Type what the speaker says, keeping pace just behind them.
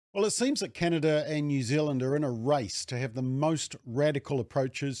Well, it seems that Canada and New Zealand are in a race to have the most radical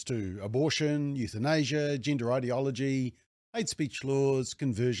approaches to abortion, euthanasia, gender ideology, hate speech laws,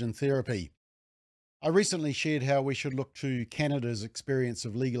 conversion therapy. I recently shared how we should look to Canada's experience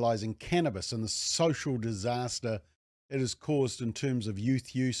of legalizing cannabis and the social disaster it has caused in terms of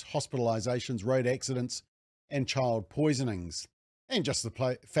youth use, hospitalizations, road accidents, and child poisonings. And just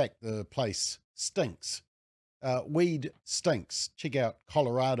the fact the place stinks. Weed stinks. Check out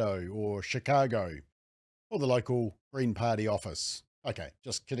Colorado or Chicago or the local Green Party office. Okay,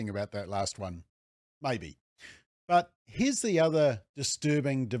 just kidding about that last one. Maybe. But here's the other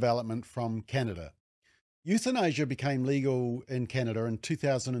disturbing development from Canada. Euthanasia became legal in Canada in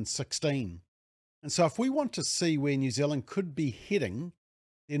 2016. And so if we want to see where New Zealand could be heading,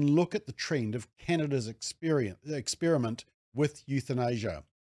 then look at the trend of Canada's experiment with euthanasia.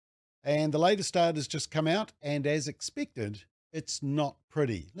 And the latest data has just come out, and as expected, it's not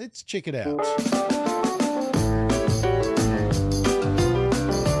pretty. Let's check it out.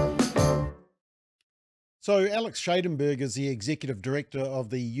 So, Alex Shadenberg is the executive director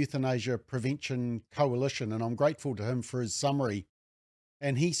of the Euthanasia Prevention Coalition, and I'm grateful to him for his summary.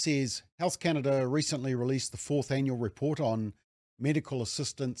 And he says Health Canada recently released the fourth annual report on medical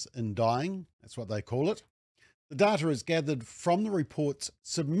assistance in dying. That's what they call it. The data is gathered from the reports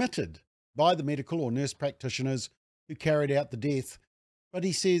submitted by the medical or nurse practitioners who carried out the death, but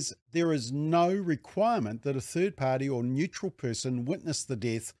he says there is no requirement that a third party or neutral person witness the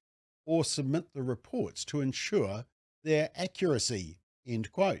death or submit the reports to ensure their accuracy,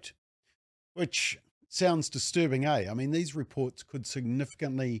 end quote. Which sounds disturbing, eh? I mean, these reports could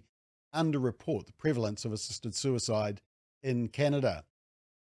significantly underreport the prevalence of assisted suicide in Canada.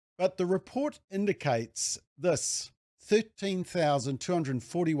 But the report indicates this: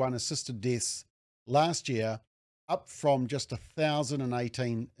 13,241 assisted deaths last year, up from just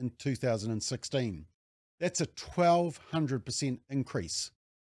 1,018 in 2016. That's a 1,200% increase.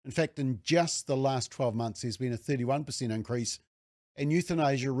 In fact, in just the last 12 months, there's been a 31% increase, and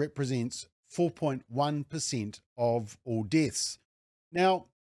euthanasia represents 4.1% of all deaths. Now,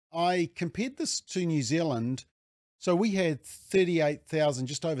 I compared this to New Zealand. So we had 38,000,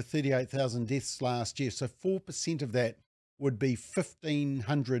 just over 38,000 deaths last year. So 4% of that would be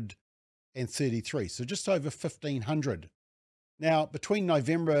 1,533. So just over 1,500. Now, between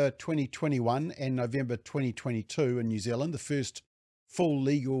November 2021 and November 2022 in New Zealand, the first full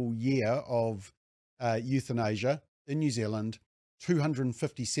legal year of euthanasia in New Zealand,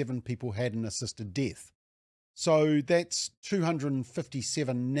 257 people had an assisted death. So that's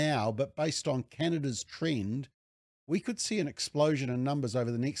 257 now, but based on Canada's trend, we could see an explosion in numbers over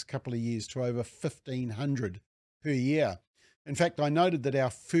the next couple of years to over 1,500 per year. In fact, I noted that our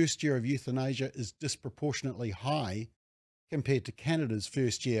first year of euthanasia is disproportionately high compared to Canada's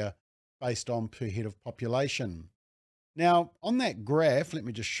first year based on per head of population. Now, on that graph, let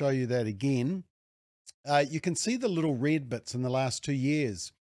me just show you that again. You can see the little red bits in the last 2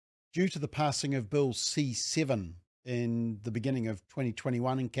 years. Due to the passing of Bill C7 in the beginning of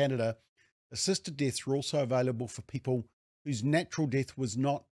 2021 in Canada, assisted deaths were also available for people whose natural death was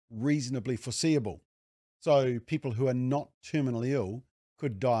not reasonably foreseeable. So people who are not terminally ill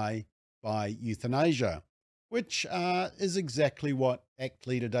could die by euthanasia, which is exactly what ACT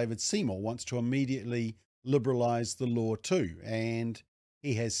leader David Seymour wants to immediately liberalise the law too. And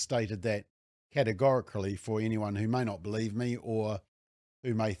he has stated that categorically for anyone who may not believe me or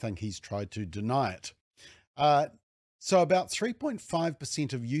who may think he's tried to deny it. So about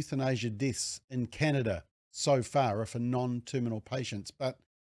 3.5% of euthanasia deaths in Canada so far are for non-terminal patients, but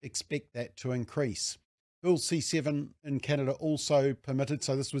expect that to increase. Bill C7 in Canada also permitted,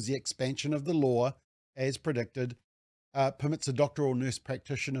 so this was the expansion of the law as predicted, permits a doctor or nurse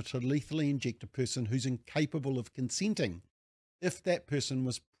practitioner to lethally inject a person who's incapable of consenting if that person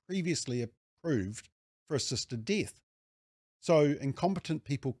was previously approved for assisted death. So incompetent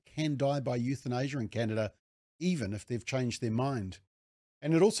people can die by euthanasia in Canada, even if they've changed their mind.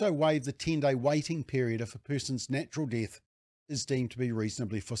 And it also waived the 10-day waiting period if a person's natural death is deemed to be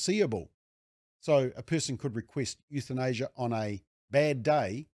reasonably foreseeable. So a person could request euthanasia on a bad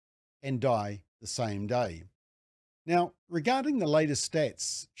day and die the same day. Now, regarding the latest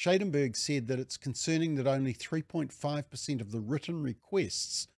stats, Shadenberg said that it's concerning that only 3.5% of the written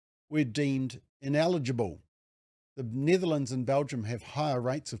requests were deemed ineligible. The Netherlands and Belgium have higher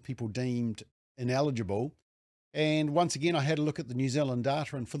rates of people deemed ineligible. And once again, I had a look at the New Zealand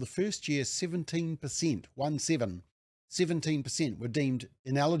data, and for the first year, 17%, 17% were deemed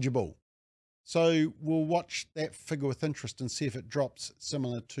ineligible. So we'll watch that figure with interest and see if it drops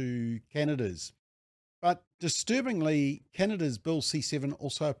similar to Canada's. But disturbingly, Canada's Bill C7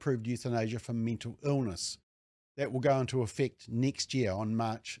 also approved euthanasia for mental illness. That will go into effect next year on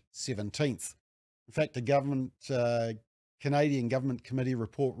March 17th. In fact, a Canadian government committee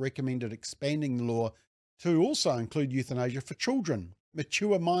report recommended expanding the law to also include euthanasia for children,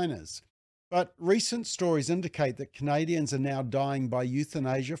 mature minors. But recent stories indicate that Canadians are now dying by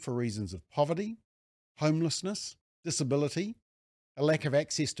euthanasia for reasons of poverty, homelessness, disability, a lack of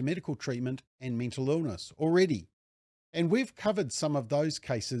access to medical treatment, and mental illness already. And we've covered some of those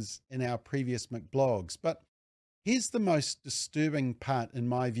cases in our previous McBlogs. But here's the most disturbing part in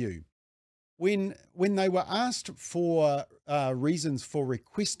my view. When they were asked for reasons for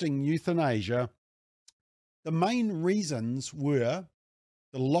requesting euthanasia, the main reasons were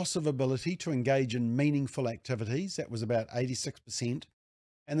the loss of ability to engage in meaningful activities, that was about 86%,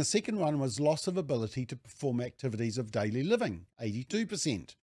 and the second one was loss of ability to perform activities of daily living,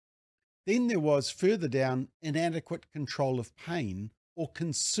 82%. Then there was further down inadequate control of pain or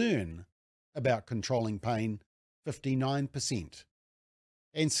concern about controlling pain, 59%.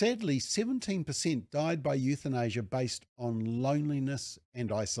 And sadly, 17% died by euthanasia based on loneliness and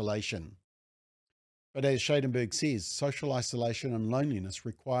isolation. But as Schadenberg says, social isolation and loneliness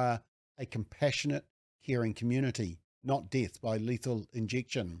require a compassionate, caring community, not death by lethal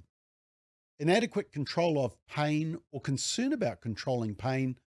injection. Inadequate control of pain or concern about controlling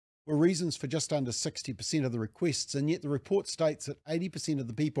pain were reasons for just under 60% of the requests, and yet the report states that 80% of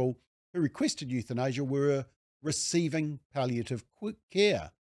the people who requested euthanasia were receiving palliative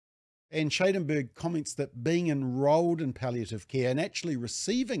care. And Schadenberg comments that being enrolled in palliative care and actually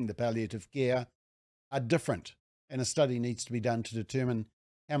receiving the palliative care are different, and a study needs to be done to determine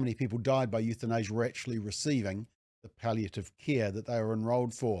how many people died by euthanasia were actually receiving the palliative care that they were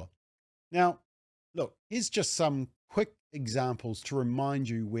enrolled for. Now, look, here's just some quick examples to remind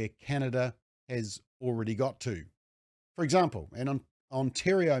you where Canada has already got to. For example, an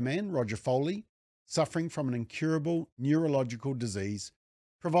Ontario man, Roger Foley, suffering from an incurable neurological disease,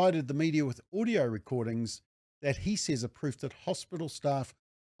 provided the media with audio recordings that he says are proof that hospital staff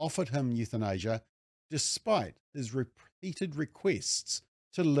offered him euthanasia despite his repeated requests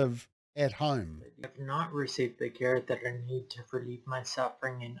to live at home. I have not received the care that I need to relieve my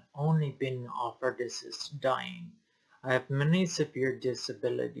suffering and only been offered assisted dying. I have many severe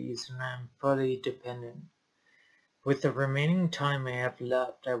disabilities and I am fully dependent. With the remaining time I have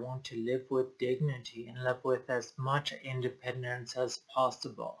left, I want to live with dignity and live with as much independence as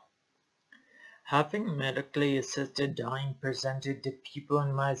possible. Having medically assisted dying presented to people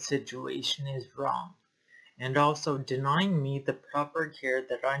in my situation is wrong, and also denying me the proper care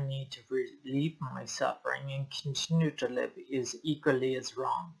that I need to relieve my suffering and continue to live is equally as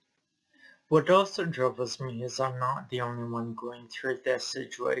wrong. What also troubles me is I'm not the only one going through this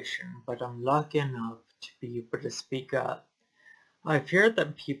situation, but I'm lucky enough to be able to speak up. I fear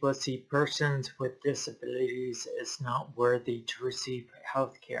that people see persons with disabilities as not worthy to receive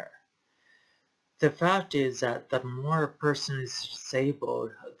health care. The fact is that the more a person is disabled,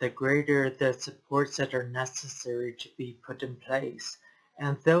 the greater the supports that are necessary to be put in place,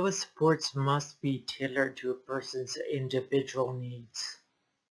 and those supports must be tailored to a person's individual needs.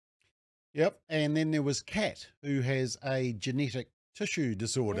 Yep, and then there was Kat, who has a genetic tissue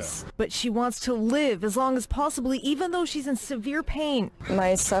disorder. But she wants to live as long as possible, even though she's in severe pain.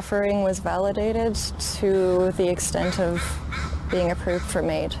 My suffering was validated to the extent of being approved for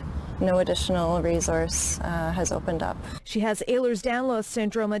MAID. No additional resource has opened up. She has Ehlers-Danlos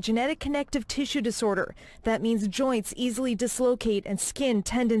syndrome, a genetic connective tissue disorder. That means joints easily dislocate and skin,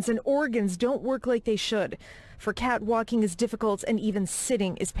 tendons, and organs don't work like they should. For Kat, walking is difficult and even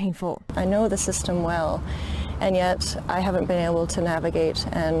sitting is painful. I know the system well, and yet I haven't been able to navigate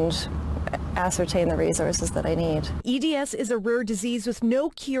and ascertain the resources that I need. EDS is a rare disease with no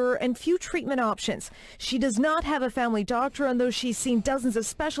cure and few treatment options. She does not have a family doctor, and though she's seen dozens of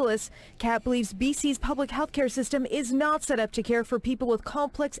specialists, Kat believes BC's public healthcare system is not set up to care for people with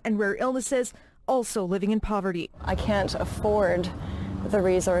complex and rare illnesses, also living in poverty. I can't afford the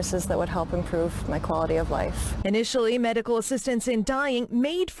resources that would help improve my quality of life. Initially, medical assistance in dying,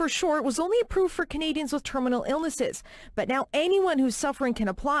 MAID for short, was only approved for Canadians with terminal illnesses. But now anyone who's suffering can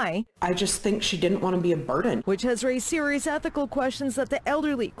apply. I just think she didn't want to be a burden. Which has raised serious ethical questions that the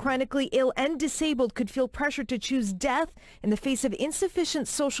elderly, chronically ill and disabled could feel pressure to choose death in the face of insufficient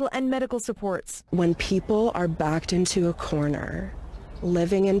social and medical supports. When people are backed into a corner,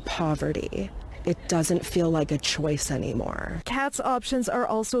 living in poverty, it doesn't feel like a choice anymore. Kat's options are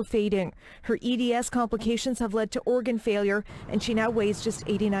also fading. Her EDS complications have led to organ failure, and she now weighs just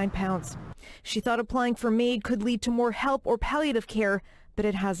 89 pounds. She thought applying for MAID could lead to more help or palliative care, but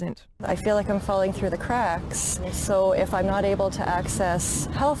it hasn't. I feel like I'm falling through the cracks. So if I'm not able to access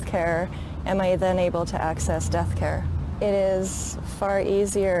health care, am I then able to access death care? It is far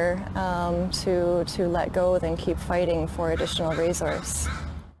easier to let go than keep fighting for additional resource.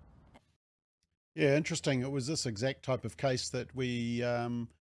 Yeah, interesting. It was this exact type of case that we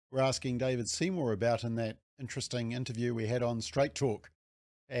were asking David Seymour about in that interesting interview we had on Straight Talk,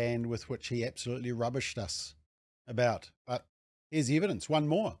 and with which he absolutely rubbished us about. But here's the evidence, one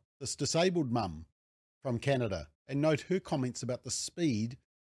more. This disabled mum from Canada, and note her comments about the speed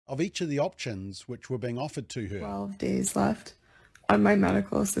of each of the options which were being offered to her. 12 days left on my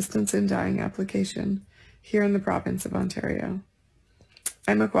medical assistance in dying application here in the province of Ontario.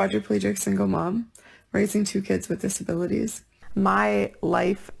 I'm a quadriplegic single mom raising 2 kids with disabilities. My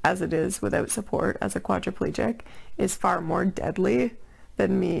life as it is without support as a quadriplegic is far more deadly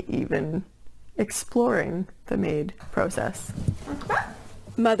than me even exploring the MAID process.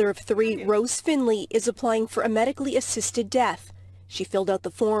 Mother of 3, Rose Finley, is applying for a medically assisted death. She filled out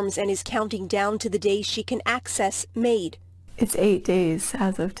the forms and is counting down to the day she can access MAID. It's 8 days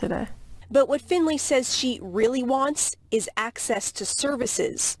as of today. But what Finley says she really wants is access to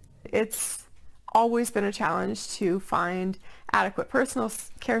services. It's always been a challenge to find adequate personal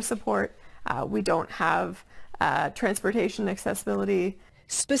care support. We don't have transportation accessibility.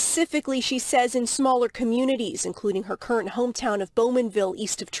 Specifically, she says, in smaller communities, including her current hometown of Bowmanville,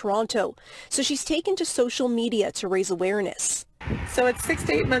 east of Toronto. So she's taken to social media to raise awareness. So it's 6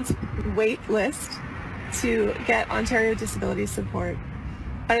 to 8 months wait list to get Ontario disability support,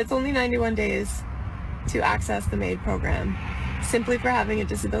 but it's only 91 days to access the MAID program, simply for having a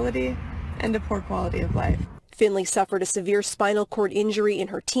disability and a poor quality of life. Finley suffered a severe spinal cord injury in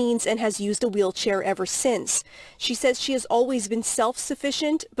her teens and has used a wheelchair ever since. She says she has always been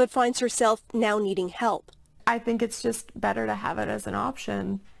self-sufficient, but finds herself now needing help. I think it's just better to have it as an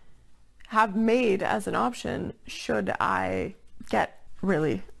option, have MAID as an option should I get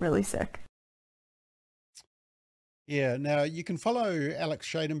really, really sick. Yeah, now you can follow Alex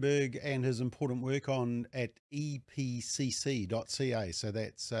Schadenberg and his important work at epcc.ca. So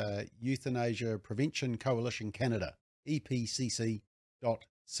that's Euthanasia Prevention Coalition Canada, epcc.ca.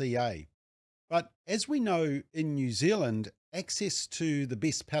 But as we know, in New Zealand, access to the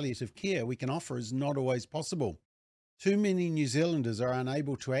best palliative care we can offer is not always possible. Too many New Zealanders are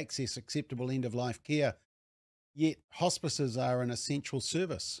unable to access acceptable end-of-life care, yet hospices are an essential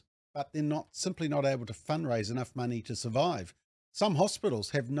service, but they're simply not able to fundraise enough money to survive. Some hospitals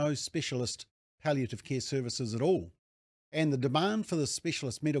have no specialist palliative care services at all, and the demand for this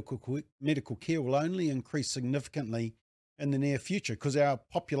specialist medical care will only increase significantly in the near future because our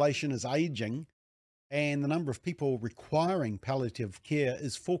population is aging and the number of people requiring palliative care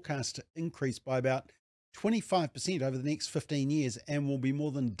is forecast to increase by about 25% over the next 15 years and will be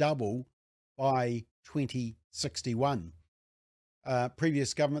more than double by 2061.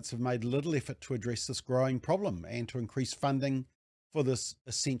 Previous governments have made little effort to address this growing problem and to increase funding for this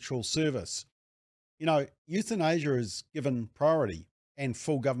essential service. You know, euthanasia is given priority and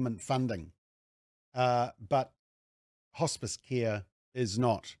full government funding, but hospice care is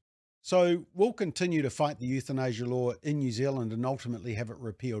not. So we'll continue to fight the euthanasia law in New Zealand and ultimately have it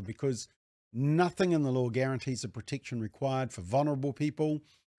repealed, because nothing in the law guarantees the protection required for vulnerable people,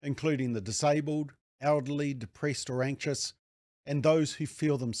 including the disabled, elderly, depressed or anxious, and those who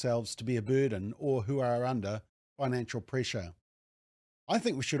feel themselves to be a burden or who are under financial pressure. I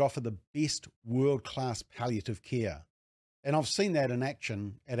think we should offer the best world-class palliative care, and I've seen that in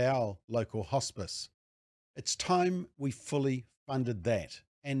action at our local hospice. It's time we fully funded that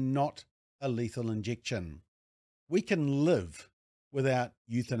and not a lethal injection. We can live without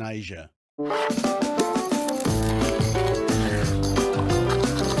euthanasia.